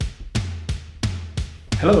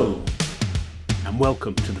Hello, and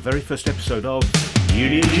welcome to the very first episode of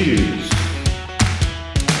Union Jews.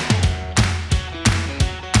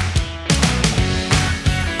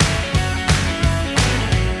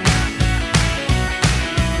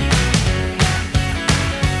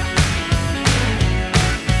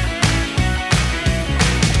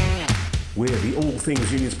 We're the All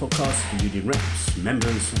Things Unions podcast for union reps,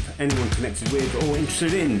 members, and for anyone connected with or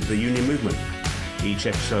interested in the union movement. Each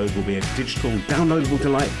episode will be a digital, downloadable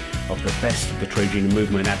delight of the best of the trade union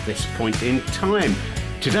movement at this point in time.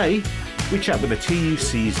 Today, we chat with the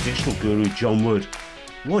TUC's digital guru, John Wood.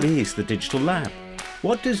 What is the Digital Lab?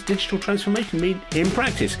 What does digital transformation mean in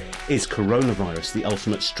practice? Is coronavirus the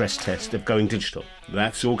ultimate stress test of going digital?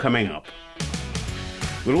 That's all coming up.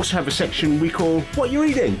 We'll also have a section we call What You're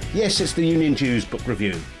Reading. Yes, it's the Union Jews book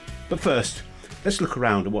review. But first, let's look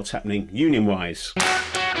around at what's happening union-wise.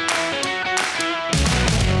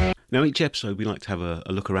 Now, each episode we like to have a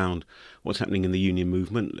look around what's happening in the union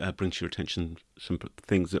movement, brings to your attention some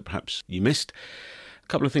things that perhaps you missed. A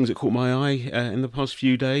couple of things that caught my eye in the past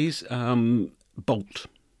few days. Bolt,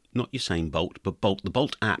 not Usain Bolt, but Bolt. The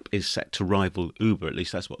Bolt app is set to rival Uber, at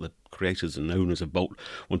least that's what the creators and owners of Bolt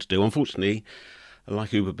want to do. Unfortunately,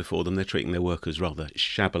 like Uber before them, they're treating their workers rather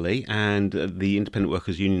shabbily, and the Independent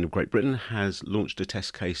Workers Union of Great Britain has launched a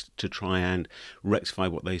test case to try and rectify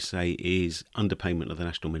what they say is underpayment of the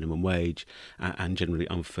national minimum wage and generally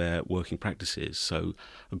unfair working practices. So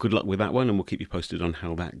good luck with that one, and we'll keep you posted on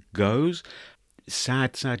how that goes.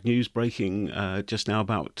 Sad news breaking just now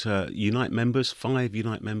about Unite members. 5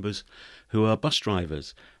 Unite members who are bus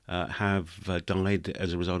drivers have died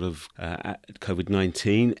as a result of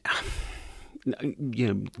COVID-19.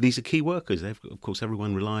 You know, these are key workers. Of course,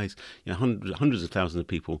 everyone relies. You know, hundreds of thousands of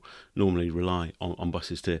people normally rely on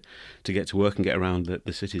buses to get to work and get around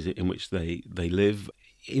the cities in which they live.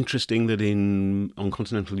 Interesting that on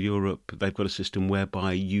continental Europe, they've got a system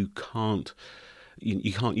whereby you can't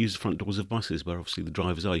use the front doors of buses, where obviously the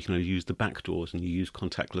drivers are. You can only use the back doors, and you use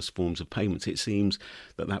contactless forms of payments. It seems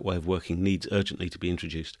that way of working needs urgently to be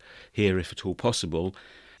introduced here, if at all possible.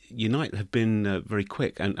 Unite have been very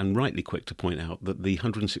quick and rightly quick to point out that the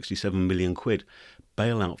 167 million quid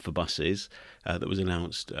bailout for buses that was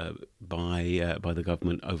announced by the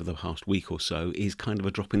government over the past week or so is kind of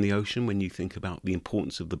a drop in the ocean when you think about the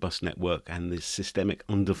importance of the bus network and the systemic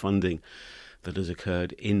underfunding that has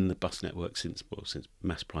occurred in the bus network since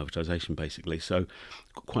mass privatisation, basically. So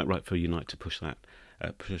quite right for Unite to push that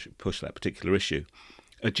particular issue.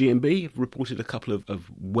 GMB reported a couple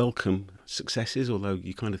of welcome successes, although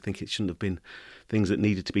you kind of think it shouldn't have been things that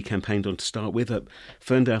needed to be campaigned on to start with. At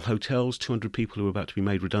Ferndale Hotels, 200 people who were about to be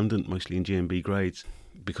made redundant, mostly in GMB grades.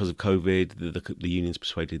 Because of COVID, the unions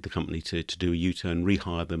persuaded the company to do a U-turn,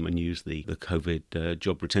 rehire them and use the COVID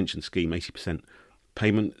job retention scheme, 80%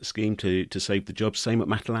 payment scheme to save the jobs. Same at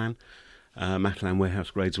Matalan. Matalan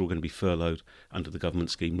warehouse grades are all going to be furloughed under the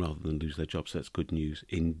government scheme rather than lose their jobs. So that's good news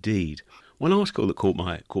indeed. One article that caught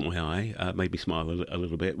my eye, made me smile a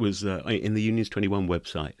little bit, was in the Unions 21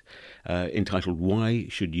 website, entitled "Why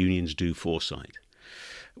Should Unions Do Foresight?"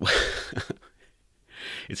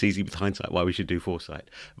 It's easy with hindsight why we should do foresight,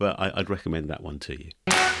 but I'd recommend that one to you.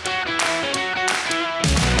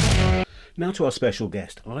 Now to our special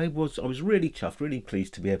guest. I was really chuffed, really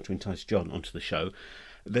pleased to be able to entice John onto the show.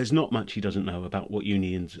 There's not much he doesn't know about what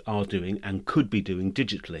unions are doing and could be doing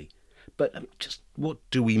digitally. But just what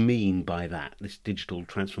do we mean by that, this digital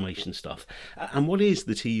transformation stuff? And what is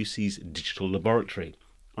the TUC's digital laboratory?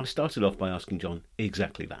 I started off by asking John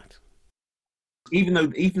exactly that. Even though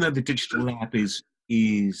the digital lab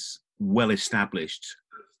is well established,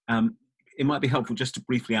 it might be helpful just to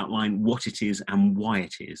briefly outline what it is and why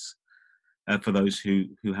it is for those who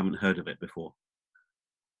haven't heard of it before.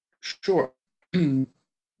 Sure.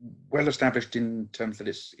 Well established in terms that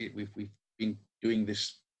we've been doing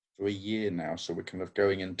this for a year now, so we're kind of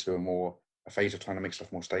going into a phase of trying to make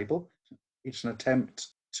stuff more stable. It's an attempt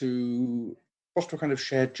to foster a kind of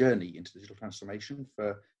shared journey into digital transformation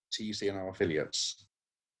for TUC and our affiliates.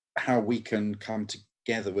 How we can come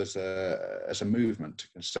together as a movement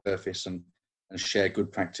to surface and share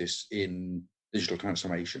good practice in digital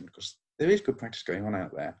transformation, because there is good practice going on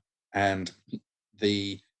out there, and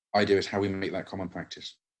the idea is how we make that common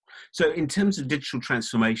practice. So in terms of digital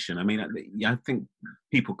transformation, I mean, I think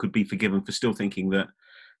people could be forgiven for still thinking that,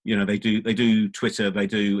 you know, they do Twitter, they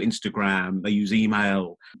do Instagram, they use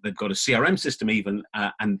email, they've got a CRM system even,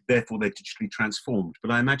 and therefore they're digitally transformed.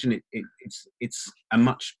 But I imagine it's a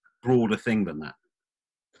much broader thing than that.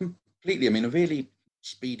 Completely. I mean, a really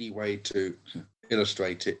speedy way to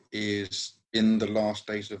illustrate it is in the last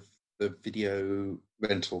days of the video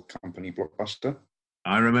rental company Blockbuster.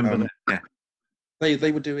 I remember that. Yeah.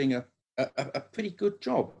 They were doing a pretty good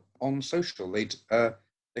job on social. They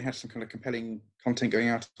had some kind of compelling content going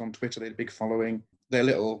out on Twitter. They had a big following. Their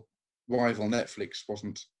little rival Netflix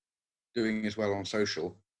wasn't doing as well on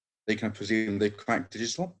social. They kind of presumed they'd cracked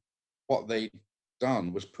digital. What they'd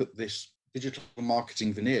done was put this digital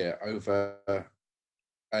marketing veneer over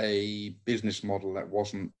a business model that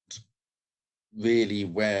wasn't really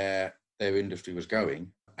where their industry was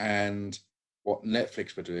going. And what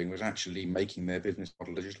Netflix were doing was actually making their business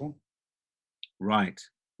model digital. Right.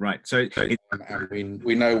 So and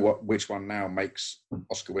we know which one now makes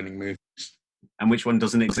Oscar-winning movies, and which one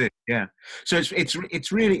doesn't exist. Yeah. So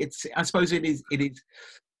it's really I suppose it is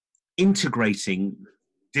integrating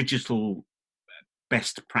digital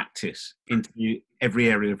best practice into every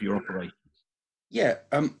area of your operation. Yeah.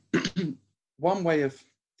 One way of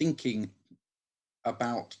thinking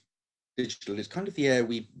about digital is kind of the air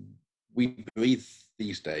we breathe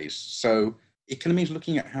these days. So it kind of means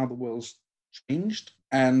looking at how the world's changed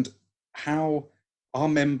and how our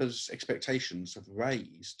members' expectations have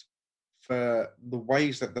raised for the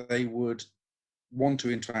ways that they would want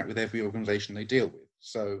to interact with every organization they deal with.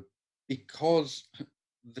 So because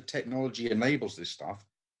the technology enables this stuff,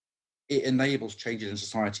 it enables changes in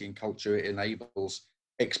society and culture, it enables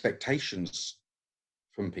expectations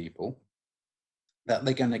from people that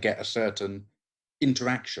they're going to get a certain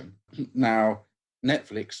interaction. Now,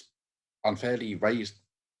 Netflix unfairly raised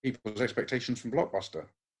people's expectations from Blockbuster.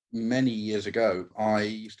 Many years ago, I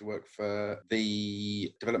used to work for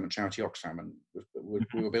the development charity Oxfam, and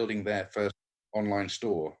we were building their first online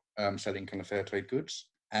store, selling kind of fair trade goods.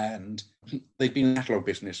 And they'd been in a catalogue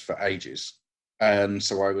business for ages. And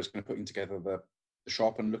so I was kind of putting together the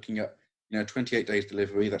shop and looking at, 28 days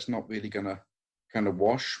delivery, that's not really going to kind of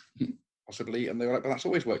wash, possibly. And they were like, but that's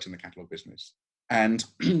always worked in the catalogue business. And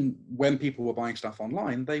when people were buying stuff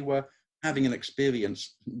online, they were having an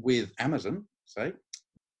experience with Amazon, say,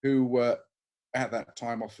 who were at that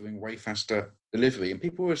time offering way faster delivery. And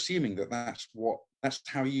people were assuming that that's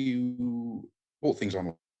how you bought things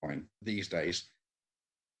online these days,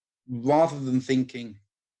 rather than thinking,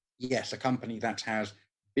 yes, a company that has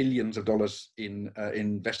billions of dollars in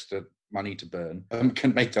investor money to burn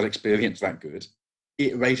can make that experience that good.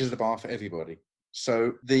 It raises the bar for everybody.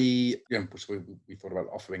 So we thought about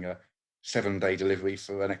offering a 7-day delivery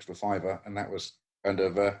for an extra $5, and that was kind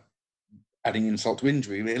of adding insult to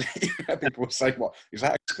injury, really. People would say, "What is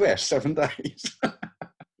that express 7 days?"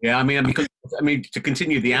 Yeah, because to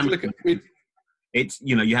continue the Amazon, it's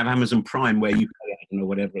you have Amazon Prime where you pay, I don't know,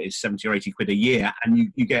 whatever it is, 70 or 80 quid a year,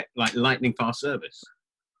 and you get like lightning fast service.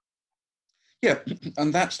 Yeah,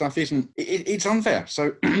 and that stuff it's unfair.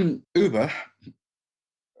 So Uber,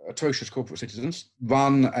 atrocious corporate citizens,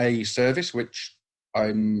 run a service which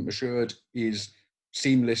I'm assured is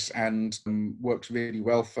seamless and works really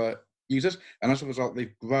well for users. And as a result,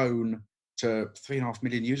 they've grown to 3.5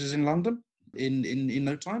 million users in London in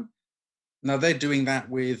no time. Now they're doing that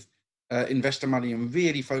with investor money and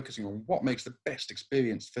really focusing on what makes the best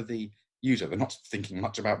experience for the user. They're not thinking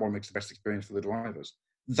much about what makes the best experience for the drivers.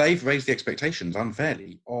 They've raised the expectations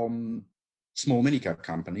unfairly on small minicab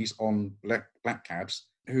companies, on black cabs,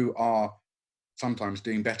 who are sometimes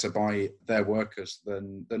doing better by their workers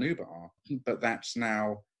than Uber are. But that's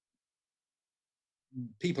now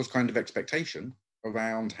people's kind of expectation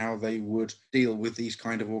around how they would deal with these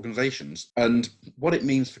kind of organizations. And what it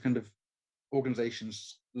means for kind of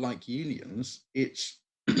organizations like unions, it's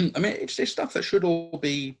this stuff that should all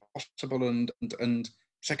be possible and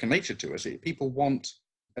second nature to us. People want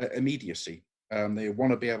immediacy. They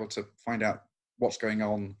want to be able to find out what's going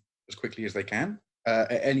on as quickly as they can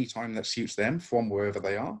at any time that suits them from wherever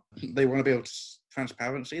they are. They want to be able to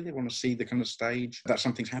transparency. They want to see the kind of stage that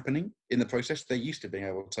something's happening in the process. They're used to being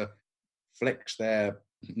able to flex their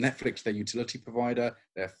Netflix, their utility provider,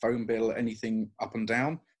 their phone bill, anything up and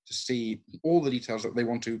down, to see all the details that they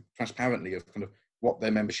want to transparently of kind of what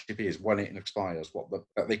their membership is, when it expires,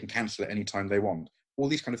 that they can cancel at any time they want. All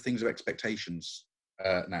these kind of things are expectations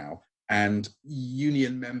now. And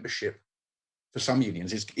union membership for some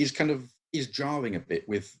unions is jarring a bit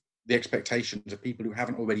with the expectations of people who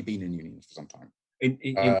haven't already been in unions for some time.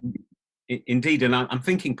 Indeed, and I'm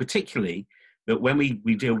thinking particularly that when we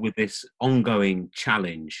deal with this ongoing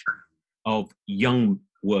challenge of young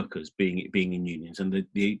workers being in unions and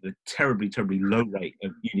the terribly low rate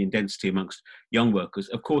of union density amongst young workers,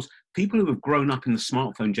 of course, people who have grown up in the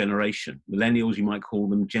smartphone generation, millennials you might call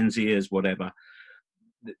them, Gen Zers, whatever,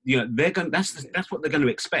 that's what they're going to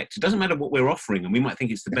expect. It doesn't matter what we're offering, and we might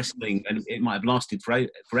think it's the best thing, and it might have lasted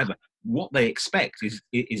forever. What they expect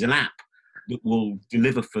is an app that will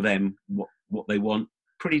deliver for them what they want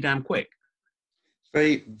pretty damn quick.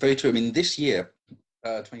 Very, very true. I mean, this year,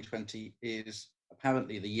 2020, is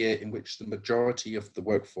apparently the year in which the majority of the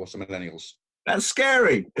workforce are millennials. That's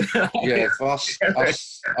scary. Yeah, for us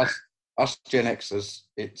Gen Xers,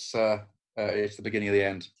 it's the beginning of the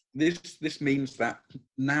end. This means that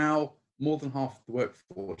now more than half of the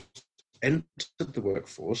workforce entered the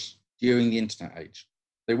workforce during the internet age.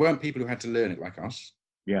 They weren't people who had to learn it like us.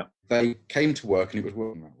 Yeah. They came to work and it was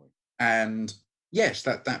working that way. And yes,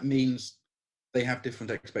 that means they have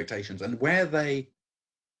different expectations. And where they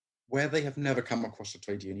have never come across a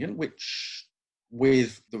trade union, which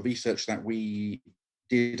with the research that we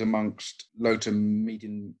did amongst low to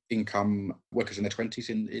medium income workers in their 20s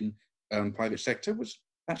in private sector, was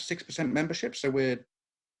about 6% membership. So we're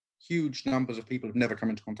huge numbers of people who've never come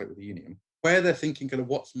into contact with the union. Where they're thinking, kind of,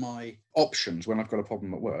 what's my options when I've got a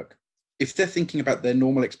problem at work? If they're thinking about their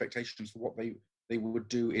normal expectations for what they would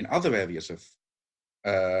do in other areas of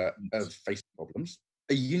facing problems,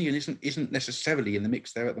 a union isn't necessarily in the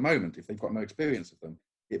mix there at the moment if they've got no experience of them.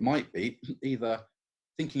 It might be either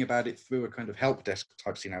thinking about it through a kind of help desk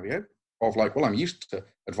type scenario of like, well, I'm used to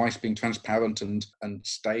advice being transparent and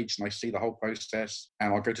staged, and I see the whole process,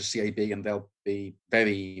 and I'll go to CAB and they'll be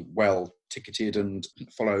very well ticketed and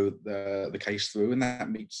follow the case through, and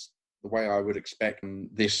that meets the way I would expect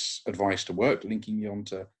this advice to work, linking me on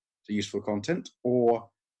to useful content. Or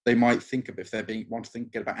they might think of, if they're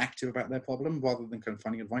get about active about their problem rather than kind of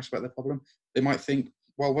finding advice about their problem, they might think,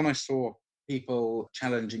 well, when I saw people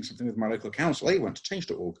challenging something with my local council, they went to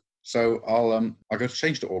change.org. So I'll go to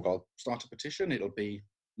change.org. I'll start a petition. It'll be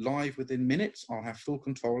live within minutes. I'll have full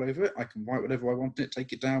control over it. I can write whatever I want in it,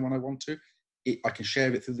 take it down when I want to. I can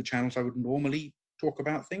share it through the channels I would normally talk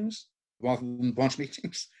about things rather than branch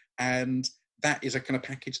meetings. And that is a kind of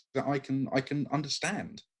package that I can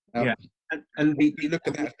understand. Yeah. And if you look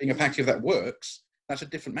at that as being a package that works, that's a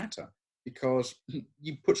different matter, because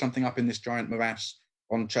you put something up in this giant morass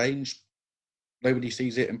on Change, nobody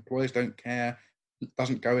sees it, employers don't care, it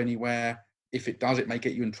doesn't go anywhere. If it does, it may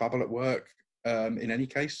get you in trouble at work in any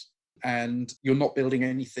case. And you're not building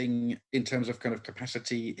anything in terms of kind of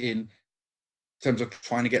capacity in terms of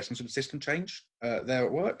trying to get some sort of system change there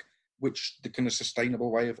at work, which the kind of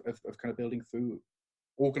sustainable way of kind of building through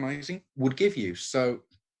organizing would give you. So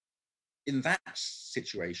in that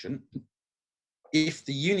situation, if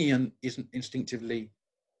the union isn't instinctively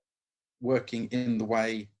working in the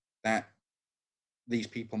way that these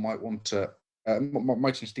people might want to,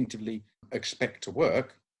 might instinctively expect to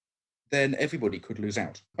work, then everybody could lose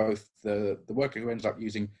out. Both the worker who ends up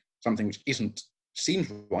using something which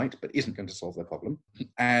seems right but isn't going to solve their problem,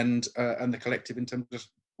 and the collective in terms of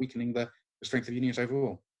weakening the strength of unions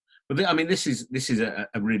overall. But I mean, this is a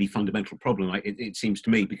really fundamental problem. It seems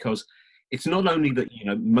to me, because it's not only that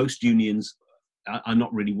most unions are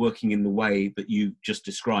not really working in the way that you just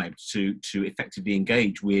described to effectively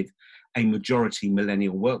engage with a majority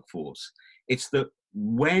millennial workforce. It's that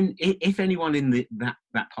if anyone in that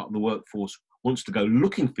part of the workforce wants to go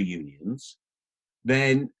looking for unions,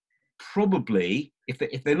 then probably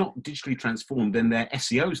if they're not digitally transformed, then their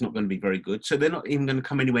SEO is not going to be very good. So they're not even going to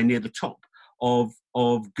come anywhere near the top of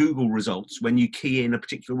Google results when you key in a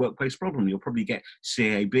particular workplace problem. You'll probably get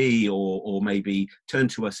CAB or maybe Turn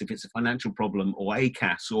to Us if it's a financial problem, or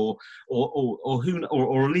ACAS or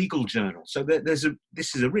a legal journal. So this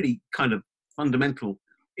is a really kind of fundamental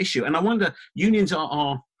issue. And I wonder, unions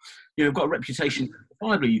are got a reputation,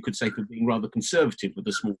 probably you could say, for being rather conservative with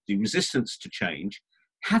a small d, resistance to change.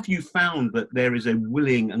 Have you found that there is a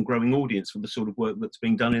willing and growing audience for the sort of work that's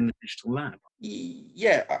being done in the digital lab?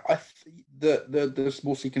 Yeah, the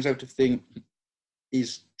small c conservative thing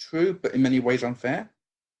is true, but in many ways unfair.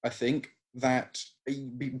 I think that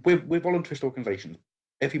we're voluntarist organisations.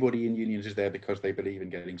 Everybody in unions is there because they believe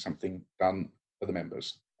in getting something done for the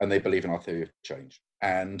members, and they believe in our theory of change.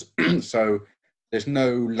 And so there's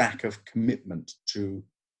no lack of commitment to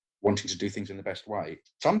wanting to do things in the best way.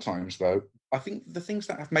 Sometimes, though, I think the things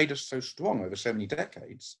that have made us so strong over so many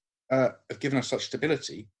decades have given us such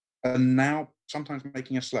stability, and now sometimes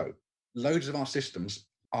making us slow. Loads of our systems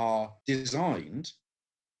are designed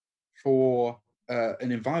for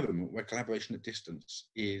an environment where collaboration at distance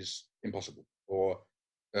is impossible or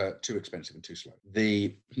too expensive and too slow.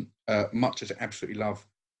 Much as I absolutely love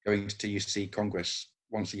going to TUC Congress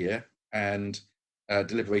once a year and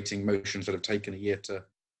deliberating motions that have taken a year to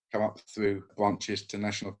come up through branches to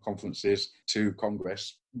national conferences to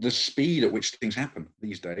Congress, the speed at which things happen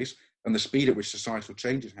these days and the speed at which societal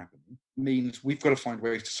change is happening means we've got to find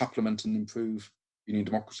ways to supplement and improve union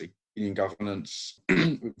democracy, union governance.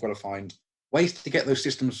 We've got to find ways to get those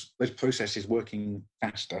systems, those processes working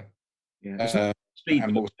faster Speed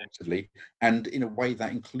and more responsibly, and in a way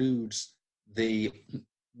that includes the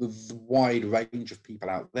wide range of people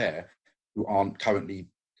out there who aren't currently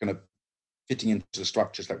kind of fitting into the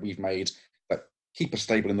structures that we've made that keep us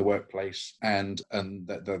stable in the workplace and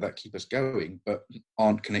that keep us going, but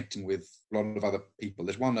aren't connecting with a lot of other people.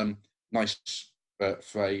 There's one nice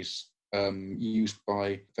phrase used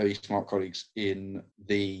by very smart colleagues in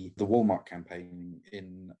the Walmart campaign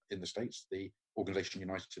in the States, the organization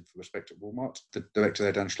United for Respect at Walmart. The director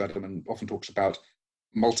there, Dan Schladerman, often talks about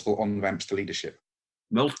multiple on-ramps to leadership.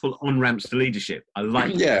 Multiple on-ramps to leadership. I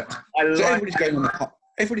like yeah. I like so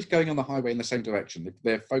everybody's going on the highway in the same direction.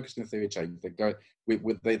 They're focused on the theory of change. They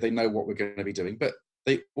know what we're going to be doing, but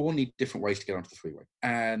they all need different ways to get onto the freeway.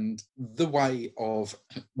 And the way of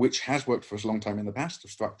which has worked for us a long time in the past,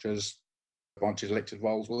 of structures, branches, elected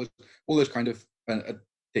roles, all those kind of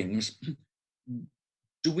things.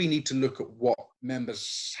 Do we need to look at what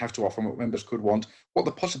members have to offer and what members could want, what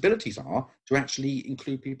the possibilities are to actually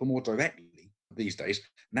include people more directly these days?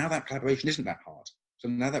 Now that collaboration isn't that hard. So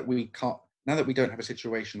now that we don't have a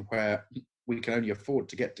situation where we can only afford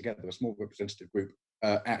to get together a small representative group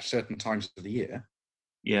at certain times of the year,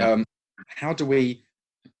 how do we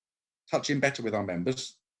touch in better with our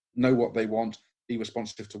members, know what they want, be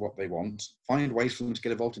responsive to what they want, find ways for them to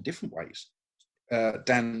get involved in different ways?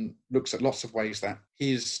 Dan looks at lots of ways that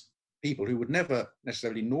his people who would never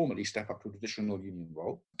necessarily normally step up to a traditional union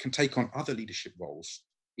role can take on other leadership roles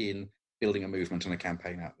in building a movement and a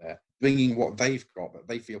campaign out there, bringing what they've got that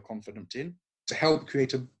they feel confident in to help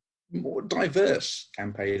create a more diverse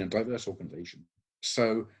campaign and diverse organization.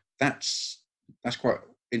 So that's quite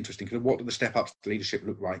interesting. Because what do the step ups to leadership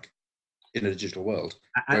look like in a digital world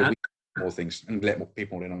where we do more things and let more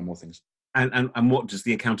people in on more things? And what does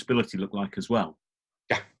the accountability look like as well?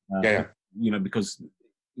 Yeah. Because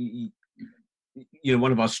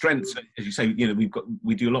one of our strengths, as you say,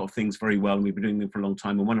 we do a lot of things very well, and we've been doing them for a long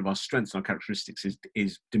time. And one of our strengths and our characteristics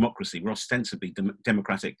is democracy. We're ostensibly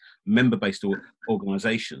democratic, member-based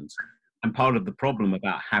organisations. And part of the problem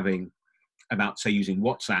about say using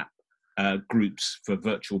WhatsApp groups for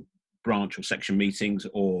virtual branch or section meetings,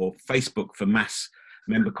 or Facebook for mass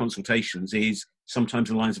member consultations, is sometimes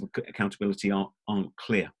the lines of accountability aren't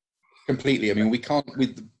clear. Completely. I mean, we can't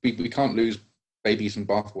lose babies and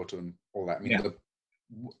bathwater and all that. I mean,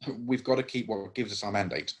 we've got to keep what gives us our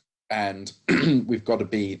mandate, and we've got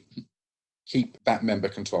to keep that member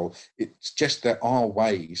control. It's just there are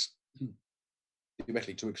ways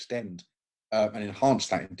theoretically to extend and enhance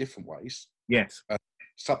that in different ways. Yes.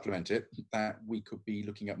 Supplement it, that we could be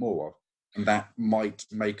looking at more of, and that might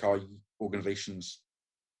make our organisations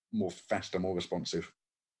more faster, more responsive.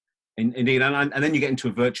 Indeed, and then you get into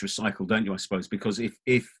a virtuous cycle, don't you, I suppose, because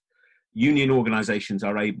if union organisations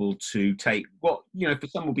are able to take what, for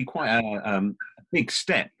some will be quite a big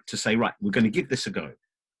step to say, right, we're going to give this a go.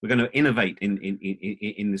 We're going to innovate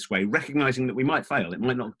in this way, recognising that we might fail. We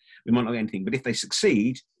might not get anything, but if they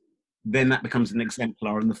succeed, then that becomes an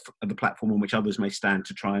exemplar of the platform on which others may stand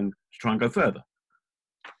to try and go further.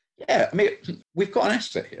 Yeah, I mean, we've got an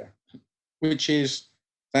asset here, which is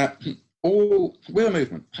that we're a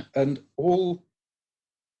movement, and all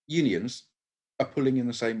unions are pulling in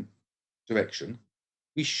the same direction.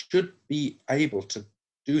 We should be able to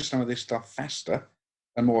do some of this stuff faster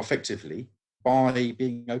and more effectively by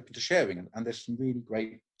being open to sharing. And there's some really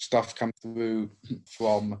great stuff come through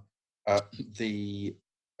from the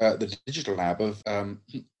digital lab of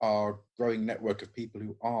our growing network of people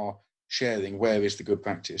who are sharing where is the good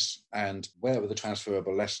practice and where are the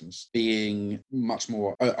transferable lessons, being much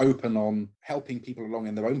more open on helping people along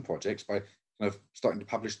in their own projects by kind of starting to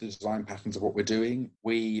publish the design patterns of what we're doing.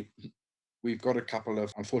 We've got a couple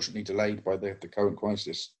of, unfortunately delayed by the current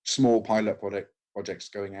crisis, small pilot projects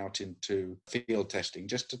going out into field testing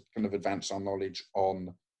just to kind of advance our knowledge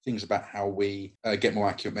on things about how we get more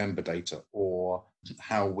accurate member data, or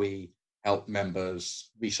how we help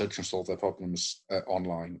members research and solve their problems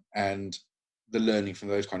online. And the learning from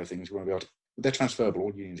those kind of things, we want to be able to, they're transferable.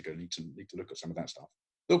 All unions are going to need to look at some of that stuff.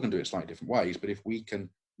 They're going to do it slightly different ways, but if we can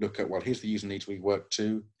look at, well, here's the user needs we work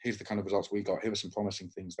to, here's the kind of results we got, here are some promising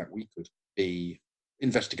things that we could be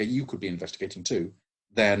you could be investigating too,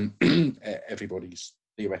 then everybody's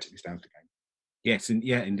theoretically stands to gain. Yes,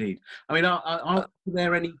 indeed. I mean, are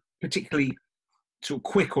there any particularly sort of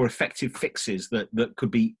quick or effective fixes that could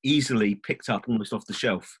be easily picked up almost off the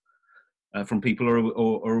shelf from people,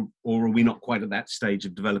 or are we not quite at that stage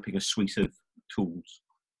of developing a suite of tools?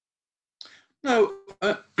 No,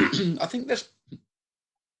 I think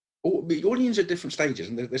all unions at different stages,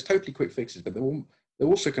 and there's totally quick fixes, but they're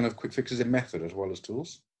also kind of quick fixes in method as well as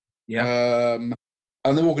tools. Yeah.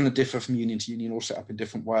 And they're all going to differ from union to union, all set up in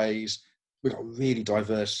different ways. We've got a really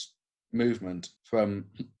diverse movement, from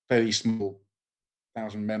very small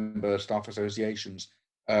 1,000-member staff associations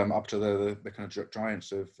up to the kind of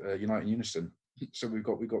giants of Unite in Unison. So we've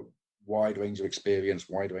got wide range of experience,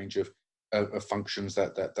 wide range of functions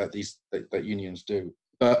that unions do.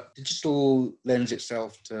 But digital lends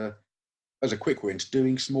itself to, as a quick win, to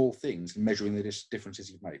doing small things and measuring the differences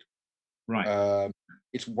you've made. Right.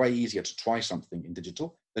 It's way easier to try something in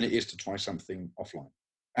digital than it is to try something offline,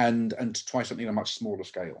 and to try something on a much smaller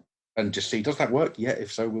scale and just see, does that work? Yeah,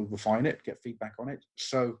 if so, we'll refine it, get feedback on it.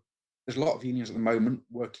 So there's a lot of unions at the moment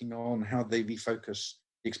working on how they refocus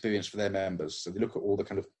the experience for their members. So they look at all the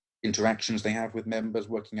kind of interactions they have with members,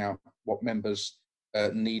 working out what members'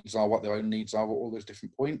 needs are, what their own needs are, what all those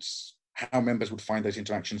different points, how members would find those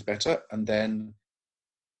interactions better, and then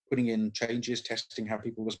putting in changes, testing how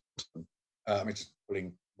people respond to them. I'm just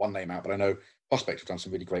pulling one name out, but I know Prospect have done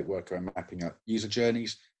some really great work around mapping out user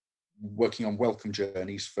journeys, working on welcome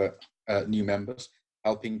journeys for new members,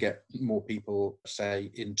 helping get more people,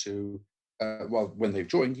 say, into, when they've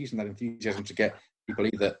joined, using that enthusiasm to get people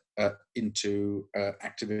either into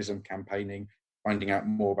activism, campaigning, finding out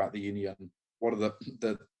more about the union. What are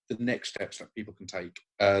the next steps that people can take,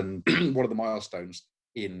 and what are the milestones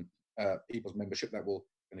in people's membership that will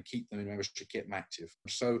going to keep them in membership, keep them active.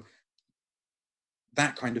 So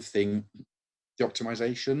that kind of thing, the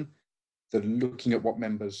optimization, the looking at what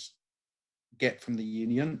members get from the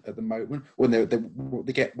union at the moment, when they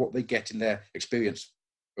get what they get in their experience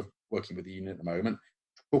of working with the union at the moment,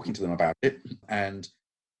 talking to them about it and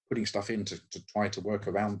putting stuff in to try to work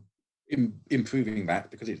around improving that,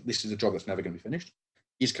 because this is a job that's never going to be finished,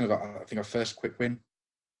 is kind of, I think, a first quick win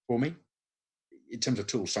for me. In terms of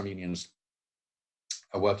tools, some unions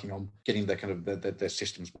are working on getting their kind of their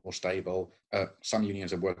systems more stable. Some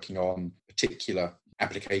unions are working on particular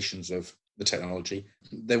applications of the technology.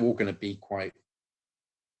 They're all going to be quite.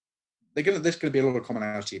 There's going to be a lot of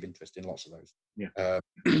commonality of interest in lots of those. Yeah.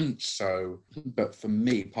 So, but for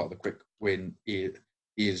me, part of the quick win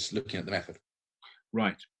is looking at the method.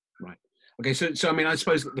 Right. Okay. So I mean, I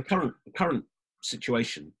suppose that the current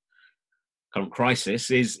situation, current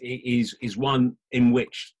crisis is one in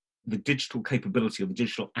which the digital capability or the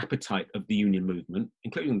digital appetite of the union movement,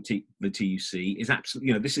 including the TUC, is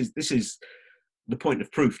absolutely, this is the point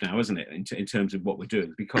of proof now, isn't it, in terms of what we're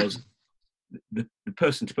doing, because the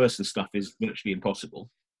person-to-person stuff is virtually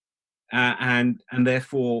impossible, and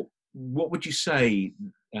therefore, what would you say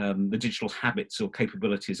the digital habits or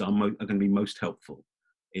capabilities are going to be most helpful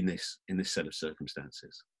in this set of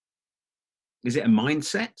circumstances? Is it a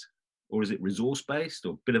mindset, or is it resource-based,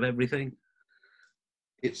 or a bit of everything?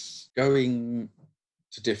 It's going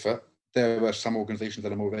to differ. There are some organisations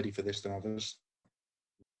that are more ready for this than others.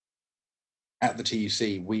 At the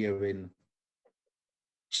TUC, we are in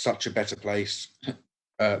such a better place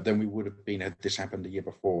than we would have been had this happened a year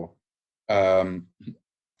before,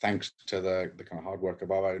 thanks to the kind of hard work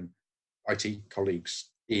of our own IT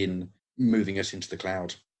colleagues in moving us into the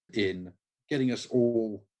cloud, in getting us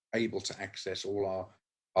all able to access all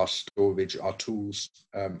our storage, our tools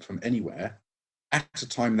from anywhere, at a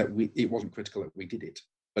time that it wasn't critical that we did it.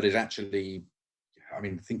 But it actually, I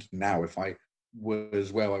mean, thinking now, if I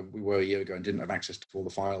was where we were a year ago and didn't have access to all the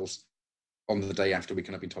files on the day after we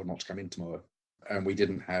kind of been told not to come in tomorrow, and we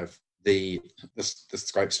didn't have the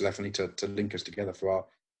Skype telephony to link us together for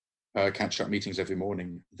our catch-up meetings every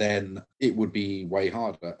morning, then it would be way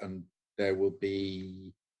harder. And there will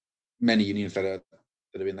be many unions that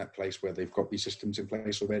are in that place where they've got these systems in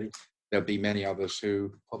place already. There'll be many others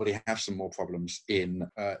who probably have some more problems in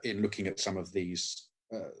looking at some of these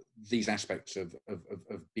aspects of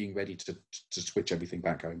being ready to switch everything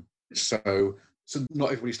back home. So not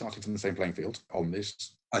everybody's starting from the same playing field on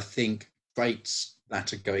this. I think traits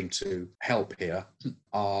that are going to help here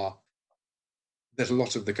are, there's a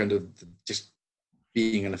lot of the kind of just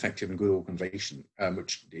being an effective and good organisation,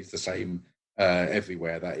 which is the same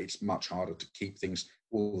everywhere, that it's much harder to keep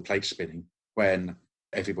all the plates spinning when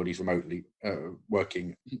everybody's remotely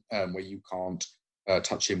working, where you can't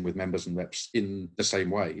touch in with members and reps in the same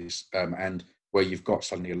ways, and where you've got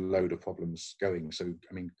suddenly a load of problems going. So,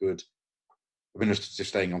 I mean, good administrative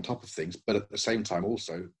staying on top of things, but at the same time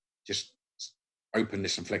also just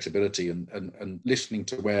openness and flexibility and listening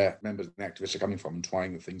to where members and activists are coming from and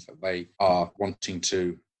trying the things that they are wanting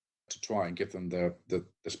to try, and give them the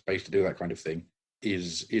space to do that kind of thing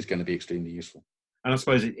is going to be extremely useful. And I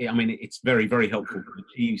suppose, it's very, very helpful for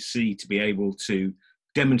the TUC to be able to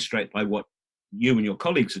demonstrate by what you and your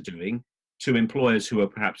colleagues are doing to employers who are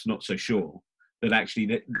perhaps not so sure that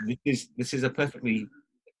actually this is a perfectly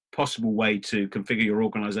possible way to configure your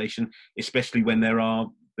organisation, especially when there are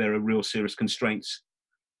real serious constraints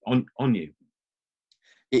on you.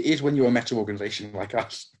 It is when you're a meta organisation like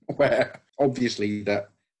us, where obviously that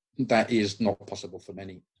is not possible for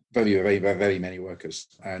many, very, very, very, very many workers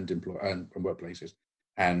and workplaces.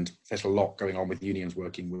 And there's a lot going on with unions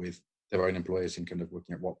working with their own employers in kind of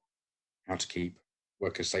working out how to keep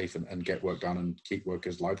workers safe and get work done and keep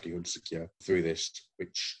workers' livelihoods secure through this,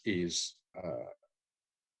 which is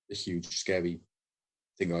a huge, scary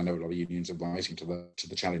thing that I know a lot of unions are rising to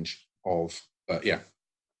the challenge of. But yeah.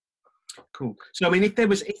 Cool. So, I mean, if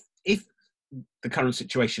the current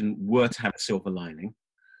situation were to have a silver lining,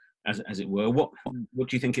 as it were, what do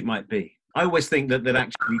you think it might be? I always think that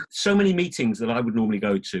actually so many meetings that I would normally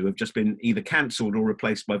go to have just been either cancelled or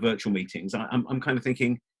replaced by virtual meetings. I'm kind of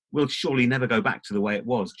thinking we'll surely never go back to the way it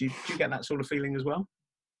was. Do you get that sort of feeling as well?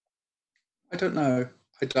 I don't know.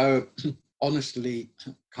 I don't honestly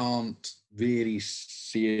can't really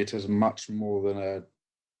see it as much more than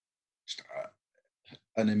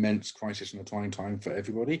an immense crisis and a trying time for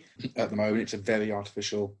everybody. At the moment, it's a very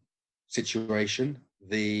artificial situation.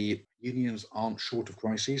 The unions aren't short of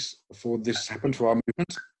crises before this happened for our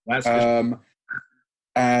movement. That's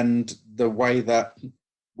and the way that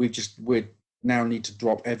we now need to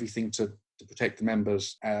drop everything to protect the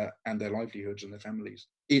members and their livelihoods and their families.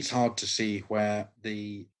 It's hard to see where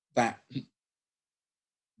this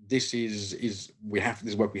is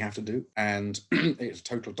work we have to do, and it's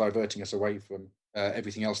total diverting us away from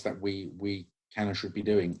everything else that we can and should be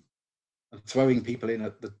doing. And throwing people in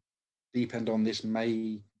at the deep end on this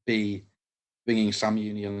may be bringing some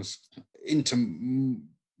unions into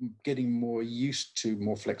getting more used to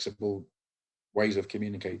more flexible ways of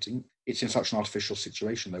communicating. It's in such an artificial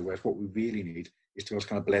situation, though, where what we really need is to be able to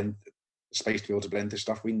kind of blend the space to be able to blend this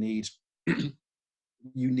stuff. We need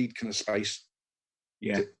you need kind of space,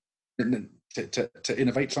 to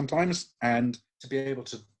innovate sometimes, and to be able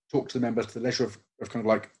to talk to the members to the leisure of kind of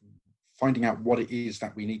like finding out what it is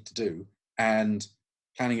that we need to do and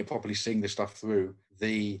planning it properly, seeing this stuff through.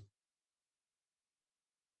 I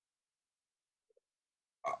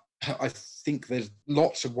think there's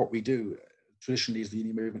lots of what we do traditionally as the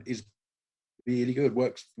union movement is really good,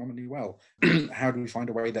 works phenomenally well. How do we find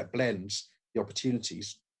a way that blends the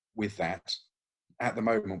opportunities with that? At the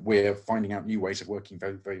moment, we're finding out new ways of working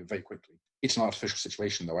very, very, very quickly. It's an artificial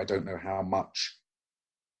situation, though. I don't know how much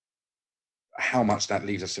that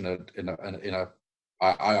leaves us in a.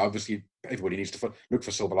 I obviously everybody needs to look for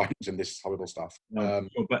silver linings in this horrible stuff. As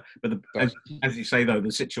you say, though,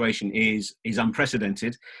 the situation is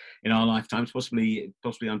unprecedented in our lifetimes, possibly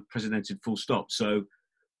unprecedented. Full stop. So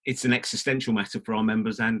it's an existential matter for our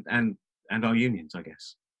members and our unions, I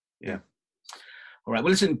guess. Yeah. All right.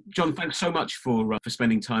 Well, listen, John, thanks so much for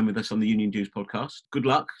spending time with us on the Union Dues podcast. Good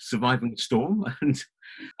luck surviving the storm.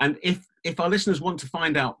 And if our listeners want to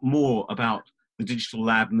find out more about the Digital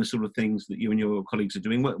Lab and the sort of things that you and your colleagues are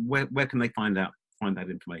doing, where can they find that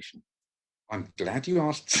information? I'm glad you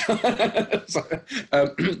asked.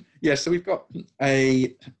 So we've got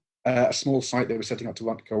a small site that we're setting up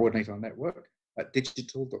to coordinate our network at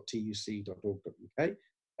digital.tuc.org.uk.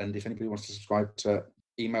 And if anybody wants to subscribe to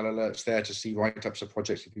email alerts there to see write-ups of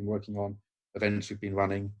projects we've been working on, events we've been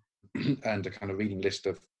running, and a kind of reading list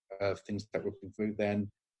of things that we're looking through, then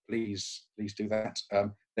please do that.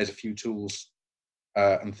 There's a few tools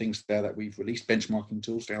and things there that we've released, benchmarking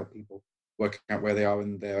tools to help people work out where they are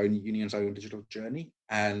in their own union's own digital journey,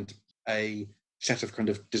 and a set of kind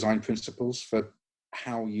of design principles for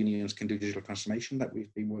how unions can do digital transformation that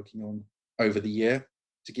we've been working on over the year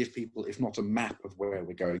to give people, if not a map of where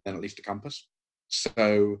we're going, then at least a compass.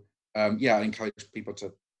 So, I encourage people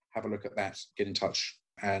to have a look at that, get in touch,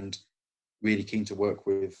 and really keen to work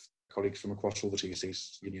with colleagues from across all the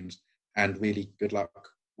TUC's unions. And really good luck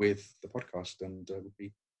with the podcast, and we'll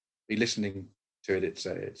be listening to it.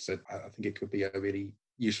 I think it could be a really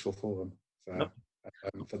useful forum for the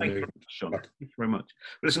movement. Thank you very much.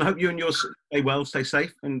 Well, listen, I hope you and yours stay well, stay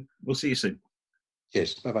safe, and we'll see you soon.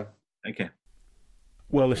 Cheers. Bye-bye. Take care.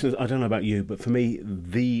 Well, listeners, I don't know about you, but for me,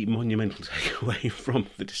 the monumental takeaway from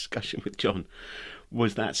the discussion with John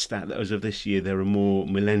was that stat that as of this year, there are more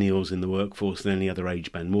millennials in the workforce than any other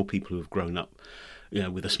age band, more people who have grown up,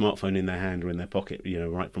 with a smartphone in their hand or in their pocket,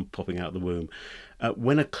 right from popping out of the womb.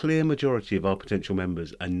 When a clear majority of our potential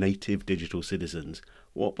members are native digital citizens,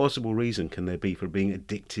 what possible reason can there be for being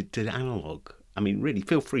addicted to analogue? I mean, really,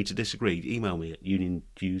 feel free to disagree. Email me at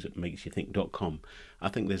uniondues@makesyouthink.com. I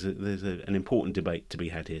think there's an important debate to be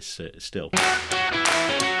had here still.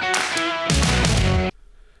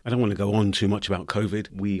 I don't want to go on too much about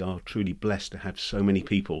COVID. We are truly blessed to have so many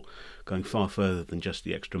people going far further than just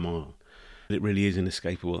the extra mile. It really is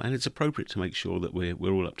inescapable, and it's appropriate to make sure that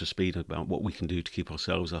we're all up to speed about what we can do to keep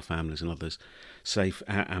ourselves, our families and others safe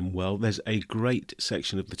and well. There's a great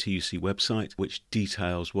section of the TUC website which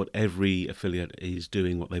details what every affiliate is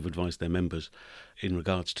doing, what they've advised their members in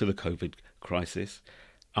regards to the COVID crisis.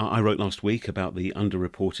 I wrote last week about the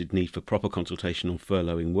underreported need for proper consultation on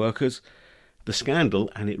furloughing workers. The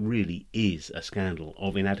scandal, and it really is a scandal,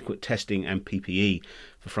 of inadequate testing and PPE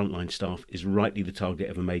for frontline staff is rightly the target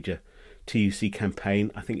of a major TUC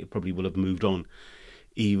campaign. I think it probably will have moved on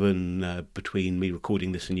even between me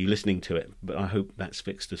recording this and you listening to it, but I hope that's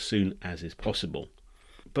fixed as soon as is possible.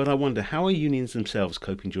 But I wonder, how are unions themselves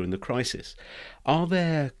coping during the crisis? Are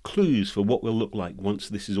there clues for what will look like once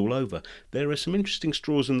this is all over? There are some interesting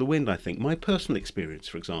straws in the wind, I think. My personal experience,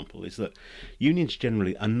 for example, is that unions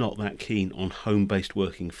generally are not that keen on home-based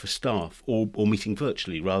working for staff or meeting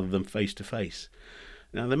virtually rather than face-to-face.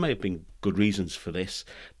 Now, there may have been good reasons for this,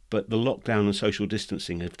 but the lockdown and social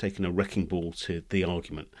distancing have taken a wrecking ball to the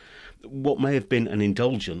argument. What may have been an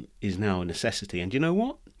indulgent is now a necessity. And you know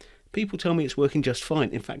what? People tell me it's working just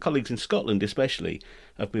fine. In fact, colleagues in Scotland especially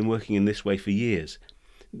have been working in this way for years.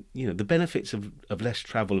 You know, the benefits of less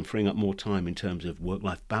travel and freeing up more time in terms of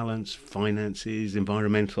work-life balance, finances,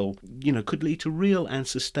 environmental, could lead to real and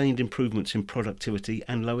sustained improvements in productivity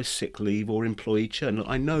and lower sick leave or employee churn. Look,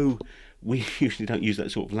 I know we usually don't use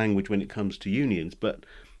that sort of language when it comes to unions, but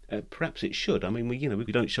perhaps it should. I mean, we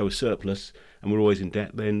don't show a surplus and we're always in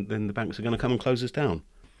debt, then the banks are going to come and close us down.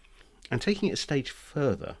 And taking it a stage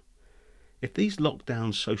further, if these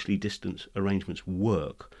lockdown socially distanced arrangements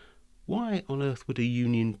work, why on earth would a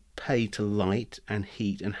union pay to light and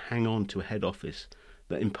heat and hang on to a head office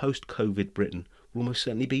that in post-COVID Britain will almost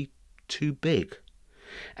certainly be too big?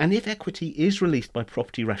 And if equity is released by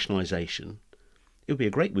property rationalisation, it would be a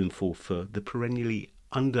great windfall for the perennially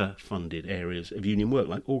underfunded areas of union work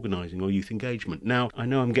like organising or youth engagement. Now, I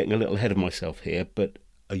know I'm getting a little ahead of myself here, but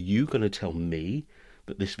are you going to tell me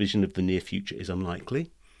that this vision of the near future is unlikely?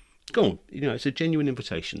 Go on, it's a genuine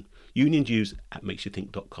invitation.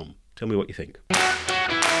 uniondues@makesyoutthink.com. Tell me what you think.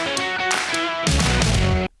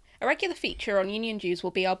 A regular feature on Union Dues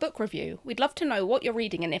will be our book review. We'd love to know what you're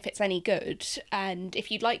reading and if it's any good. And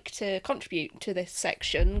if you'd like to contribute to this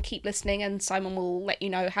section, keep listening and Simon will let you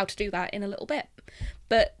know how to do that in a little bit.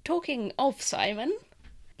 But talking of Simon,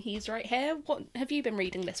 he's right here. What have you been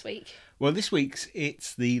reading this week? Well, this week's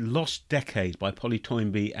it's The Lost Decade by Polly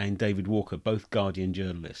Toynbee and David Walker, both Guardian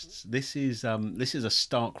journalists. This is a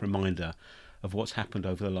stark reminder of what's happened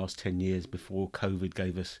over the last 10 years before COVID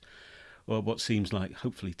gave us what seems like,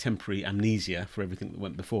 hopefully, temporary amnesia for everything that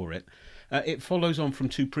went before it. It follows on from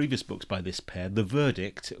two previous books by this pair, The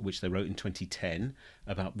Verdict, which they wrote in 2010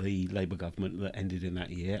 about the Labour government that ended in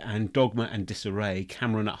that year, and Dogma and Disarray,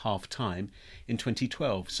 Cameron at Half-Time in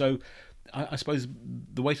 2012. So I suppose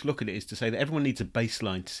the way to look at it is to say that everyone needs a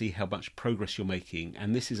baseline to see how much progress you're making,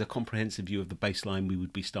 and this is a comprehensive view of the baseline we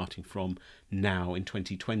would be starting from now in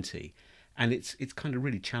 2020. And it's kind of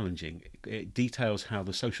really challenging. It details how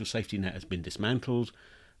the social safety net has been dismantled,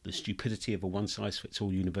 the stupidity of a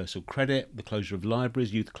one-size-fits-all universal credit, the closure of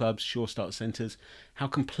libraries, youth clubs, Sure Start centres, how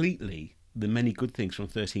completely the many good things from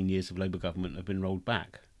 13 years of Labour government have been rolled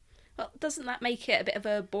back. Well, doesn't that make it a bit of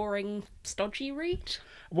a boring, stodgy read?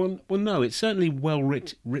 Well, no, it's certainly well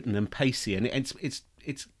written and pacey, and it's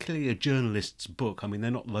clearly a journalist's book. I mean, they're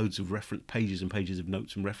not loads of pages and pages of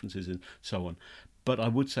notes and references and so on. But I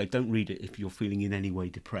would say don't read it if you're feeling in any way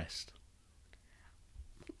depressed.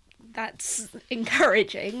 That's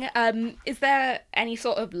encouraging. Is there any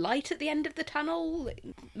sort of light at the end of the tunnel?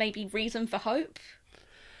 Maybe reason for hope?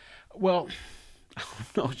 Well, I'm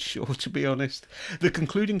not sure, to be honest. The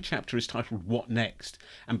concluding chapter is titled What Next?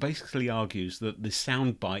 And basically argues that the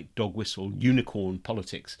soundbite, dog whistle, unicorn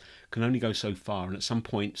politics can only go so far, and at some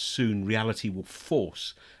point soon reality will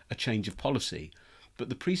force a change of policy. But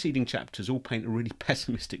the preceding chapters all paint a really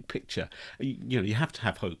pessimistic picture. You have to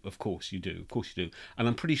have hope, of course you do. And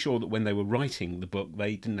I'm pretty sure that when they were writing the book,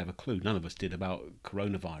 they didn't have a clue, none of us did, about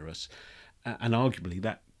coronavirus. And arguably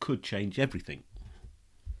that could change everything.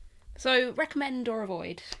 So recommend or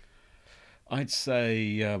avoid? I'd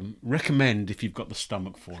say recommend if you've got the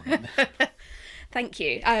stomach for it. Thank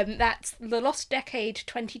you. That's The Lost Decade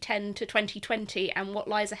 2010 to 2020 and What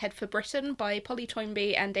Lies Ahead for Britain by Polly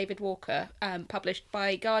Toynbee and David Walker, published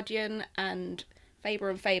by Guardian and Faber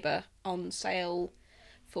and Faber, on sale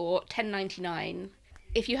for $10.99.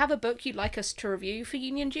 If you have a book you'd like us to review for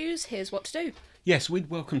Union Dues, here's what to do. Yes, we'd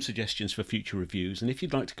welcome suggestions for future reviews, and if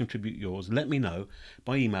you'd like to contribute yours, let me know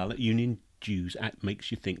by email at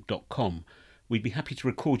unionjews@makesyouthink.com. We'd be happy to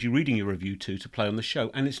record you reading your review to play on the show.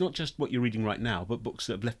 And it's not just what you're reading right now, but books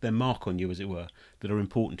that have left their mark on you, as it were, that are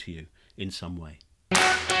important to you in some way.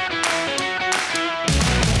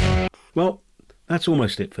 Well, that's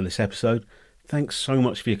almost it for this episode. Thanks so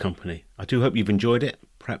much for your company. I do hope you've enjoyed it.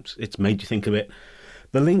 Perhaps it's made you think a bit.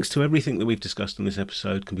 The links to everything that we've discussed in this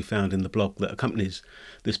episode can be found in the blog that accompanies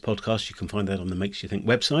this podcast. You can find that on the Makes You Think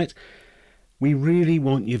website. We really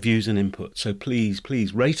want your views and input, so please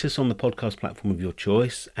rate us on the podcast platform of your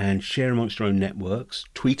choice and share amongst your own networks.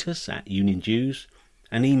 Tweet us at UnionJews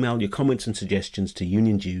and email your comments and suggestions to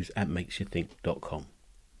unionjews@makesyouthink.com.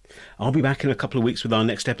 I'll be back in a couple of weeks with our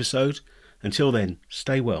next episode. Until then,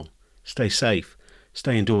 stay well, stay safe,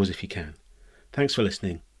 stay indoors if you can. Thanks for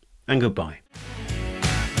listening, and goodbye.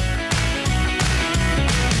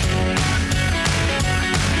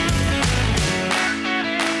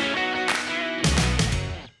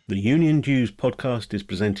 The Union Jews podcast is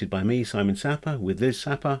presented by me, Simon Sapper, with Liz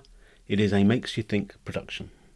Sapper. It is a Makes You Think production.